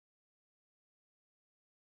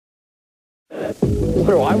What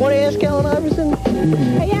do I want to ask Allen Iverson?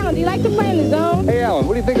 Hey, Allen, do you like to play in the zone? Hey, Allen,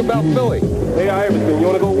 what do you think about Philly? Hey, Iverson, you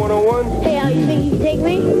want to go one-on-one? Hey, Allen, you think you can take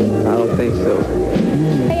me? I don't think so.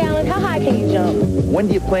 Hey, Allen, how high can you jump? When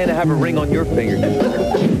do you plan to have a ring on your finger?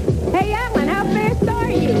 Hey, Allen, how fast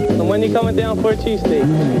are you? And when you coming down for a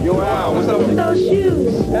cheesesteak? Yo, Al, what's up with Those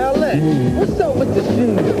shoes. Allen, what's up with the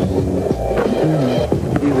shoes?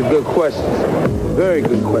 These are good questions. Very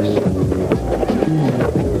good questions.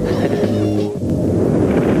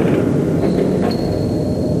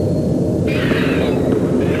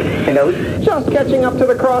 Just catching up to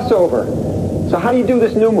the crossover. So how do you do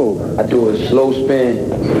this new move? I do a slow spin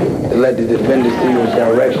to let the defender see which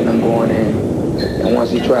direction I'm going in. And once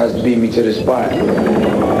he tries to beat me to the spot,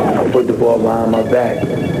 I put the ball behind my back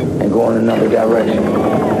and go in another direction.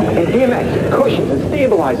 In DMX, it cushions and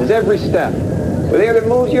stabilizes every step. With the other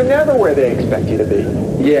moves, you're never where they expect you to be.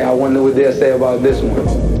 Yeah, I wonder what they'll say about this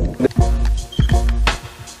one.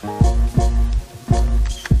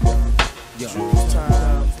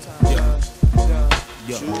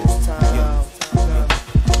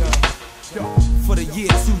 For the year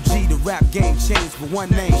 2G, the rap game changed for one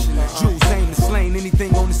name. Jules aim to slain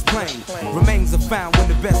anything on this plane. Remains are found when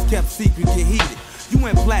the best kept secret get heated. You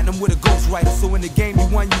went platinum with a ghostwriter, so in the game you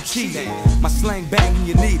won, you cheated. My slang bang when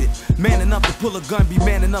you need it. Man enough to pull a gun, be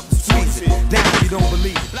man enough to squeeze it. Down if you don't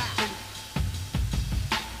believe it.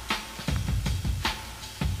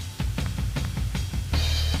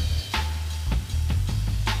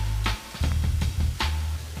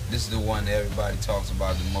 This is the one that everybody talks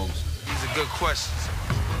about the most. These are good questions.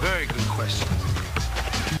 Very good questions.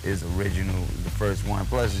 It's original, the first one.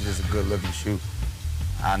 Plus, it's just a good-looking shoe.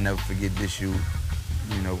 I'll never forget this shoe,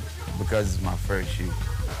 you know, because it's my first shoe.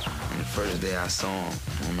 And the first day I saw him,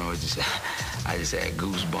 you know, I just had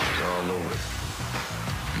goosebumps all over.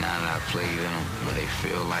 Now that I played in them, but they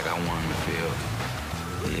feel like I want them to feel.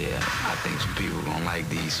 Yeah, I think some people gonna like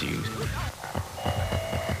these shoes.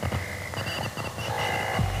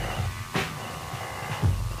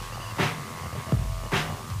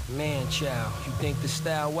 Man, child, you think the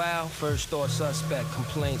style wow? First thought suspect,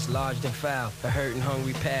 complaints lodged and foul. A hurt and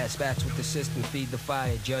hungry past, spats with the system, feed the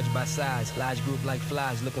fire, judged by size. Large group like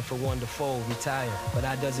flies, looking for one to fold, retire. But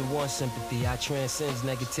I doesn't want sympathy, I transcends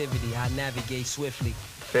negativity, I navigate swiftly.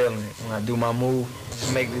 Feeling it. When I do my move,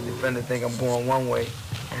 just make the defender think I'm going one way.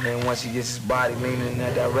 And then once he gets his body leaning in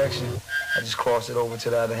that direction, I just cross it over to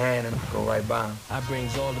the other hand and go right by him. I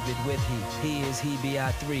brings all of it with he is he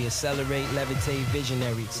BI3, accelerate, levitate,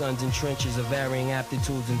 visionary. Sons in trenches of varying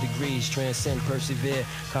aptitudes and degrees, transcend, persevere,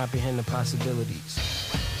 comprehend the possibilities.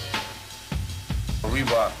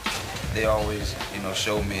 Reebok, they always, you know,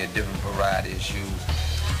 show me a different variety of shoes.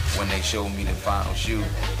 When they show me the final shoe,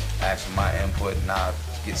 ask for my input, and I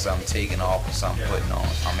get something taken off or something putting on.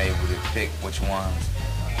 I'm able to pick which ones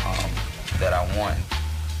that I want.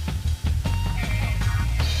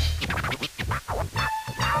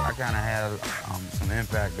 I kind of had some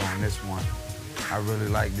impact on this one. I really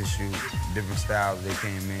like this shoe. Different styles they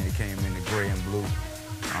came in. It came in the gray and blue.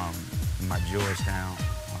 My Georgetown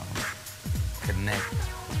Connect,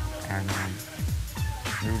 and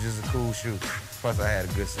it was just a cool shoe. Plus, I had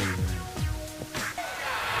a good season.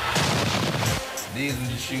 These were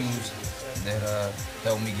the shoes that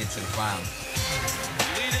helped me get to the finals.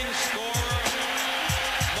 Leading scorer,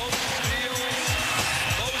 most steals,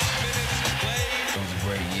 most minutes played. It was a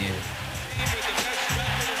great year. With the best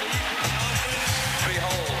record in the Eastern Conference.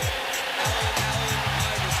 Behold, Allen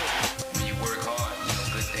Iverson. When you work hard, you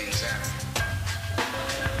know, good things happen.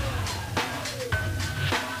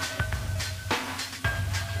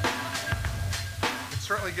 It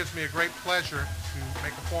certainly gives me a great pleasure to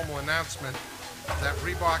make a formal announcement that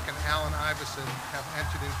Reebok and Allen Iverson have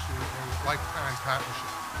entered into a lifetime partnership.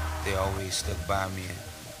 They always stuck by me and,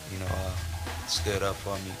 you know, stood up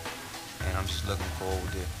for me. And I'm just looking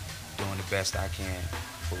forward to doing the best I can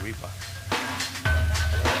for Reebok.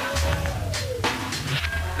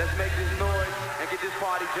 Let's make this noise and get this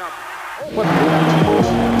party jumping.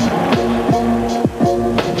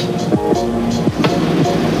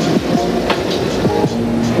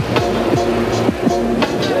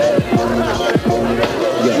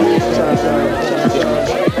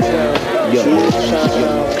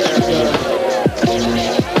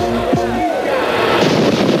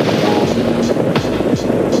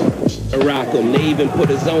 Rock 'em, Navy. even put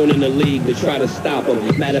a zone in the league to try to stop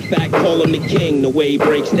him. Matter of fact, call him the king. The way he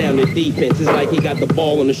breaks down the defense is like he got the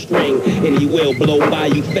ball on the string, and he will blow by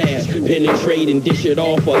you fast. Penetrate and dish it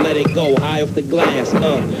off or let it go high off the glass.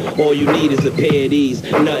 All you need is a pair of these,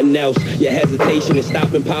 nothing else. Your hesitation in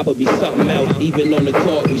stopping Papa be something else. Even on the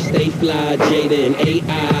court, we stay fly. Jada and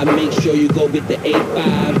AI, make sure you go get the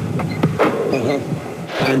 8-5.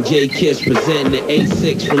 I'm J Kiss presenting the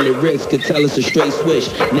 8-6 from the Ritz. Could tell us a straight switch.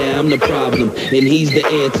 Now I'm the problem, and he's the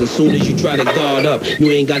answer. Soon as you try to guard up,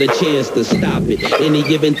 you ain't got a chance to stop it. Any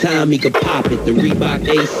given time, he could pop it. The Reebok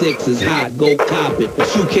 8-6 is hot, go cop it. For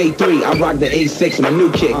 2K3, I rock the 8-6 on my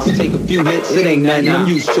new kicks. Take a few hits, it ain't nothing, I'm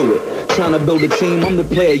used to it. Trying to build a team, I'm the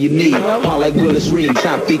player you need. Hard like Willis Reed,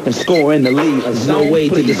 top feet and score in the league. There's no way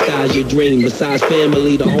to disguise your dream. Besides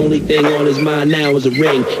family, the only thing on his mind now is a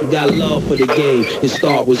ring. You got love for the game. His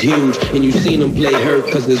start was huge, and you seen him play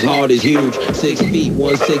hurt cause his heart is huge. 6 feet,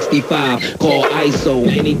 165, call ISO.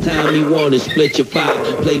 Anytime he want it, split your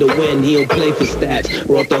 5. Play to win, he don't play for stats.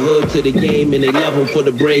 Brought the hood to the game, and they love him for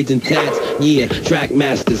the braids and tats. Yeah, track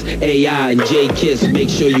masters, AI and J Kiss. Make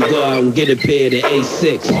sure you go out and get a pair of the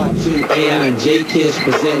A6. Part 2, AI and J Kiss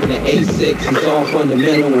presenting the A6. It's all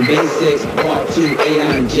fundamental and basics. Part 2,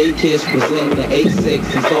 AI and J Kiss presenting the A6.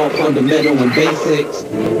 It's all fundamental and basics.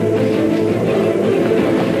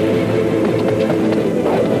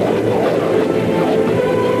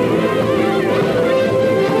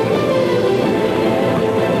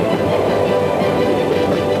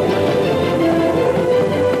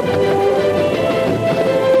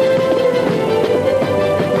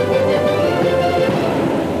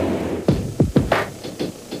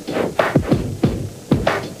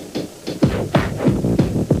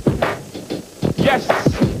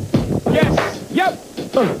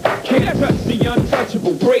 Can't touch the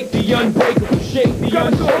untouchable, break the unbreakable, shake the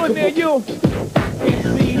unshakable. Can't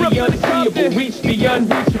see the unseeable, reach the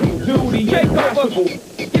unreachable, do the impossible.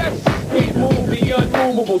 Yes, can't move the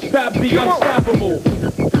unmovable, stop the unstoppable.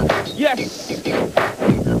 Yes.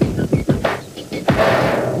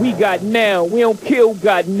 We got now, we don't kill,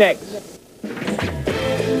 got next.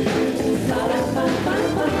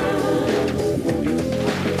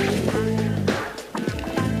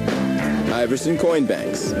 Iverson coin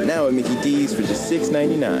banks, now at Mickey D's for just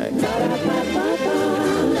 $6.99.